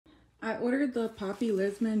I ordered the Poppy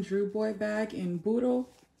Lissiman Drew Boy bag in Burro.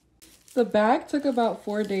 The bag took about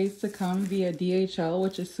 4 days to come via DHL,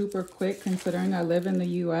 which is super quick considering I live in the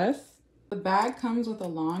US. The bag comes with a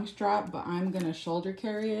long strap, but I'm gonna shoulder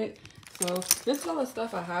carry it. So this is all the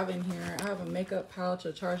stuff I have in here. I have a makeup pouch,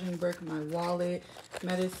 a charging brick, my wallet,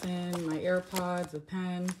 medicine, my AirPods, a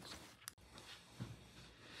pen.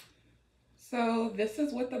 So this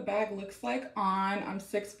is what the bag looks like on. I'm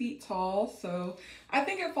 6 feet tall, so I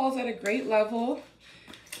think it falls at a great level.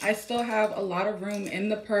 I still have a lot of room in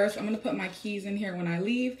the purse. I'm gonna put my keys in here when I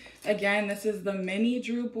leave. Again, this is the mini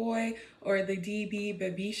Drew Boy or the DB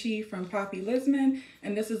Bebishi from Poppy Lissiman,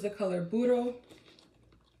 and this is the color Burro.